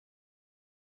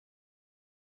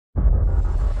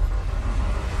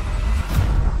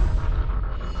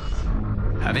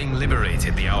Having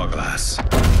liberated the hourglass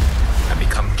and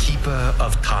become keeper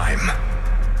of time,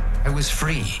 I was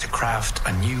free to craft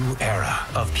a new era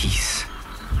of peace.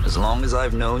 As long as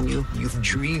I've known you, you've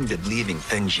dreamed of leaving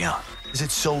things young. Is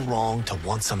it so wrong to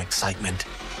want some excitement?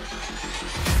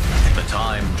 The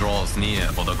time draws near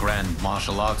for the grand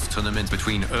martial arts tournament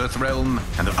between Earthrealm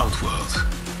and the Outworld.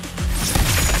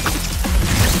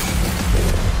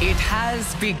 It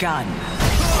has begun.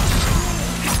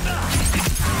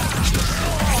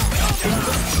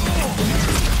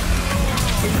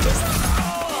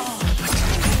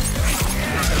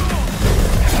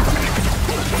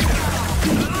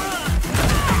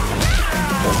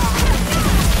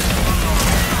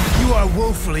 You are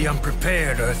woefully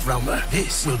unprepared, Earthrealmer.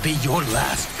 This will be your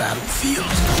last battlefield.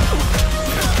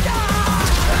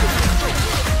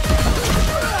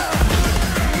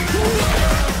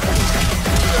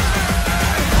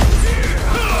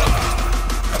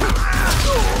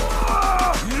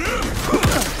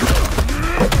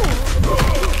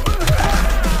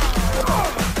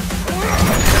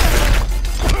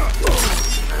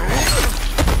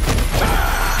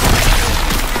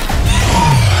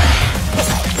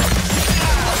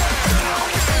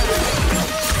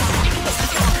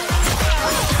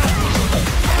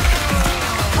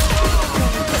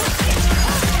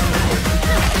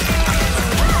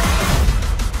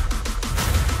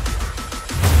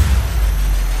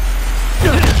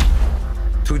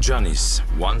 Two Johnnies,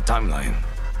 one timeline.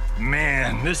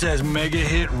 Man, this has mega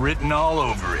hit written all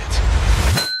over it.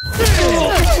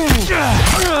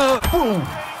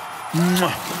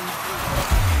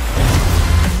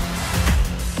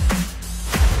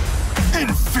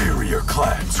 Inferior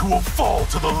clans who will fall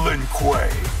to the Lin Kuei.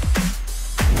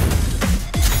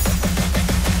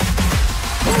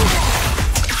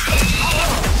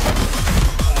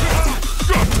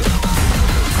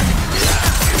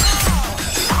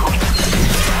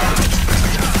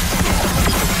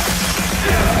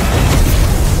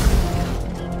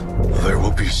 There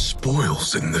will be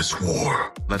spoils in this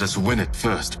war. Let us win it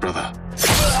first, brother.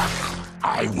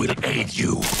 I will aid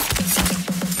you.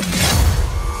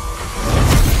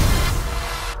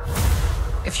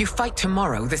 If you fight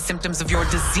tomorrow, the symptoms of your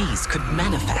disease could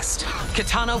manifest.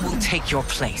 Katana will take your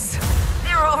place.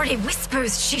 There are already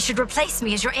whispers she should replace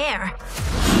me as your heir.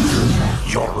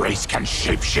 Your race can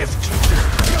shapeshift.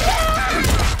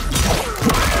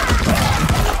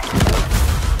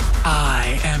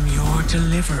 I am your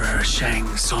deliverer, Shang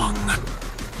Tsung.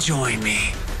 Join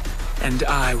me, and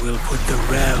I will put the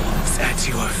realms at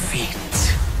your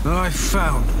feet. I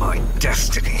found my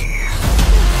destiny.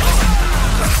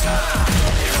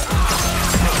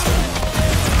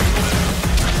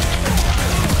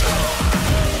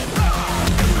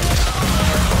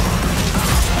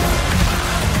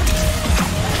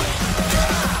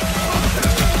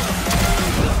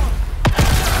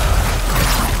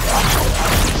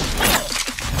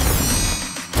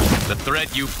 The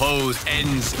threat you pose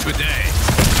ends today.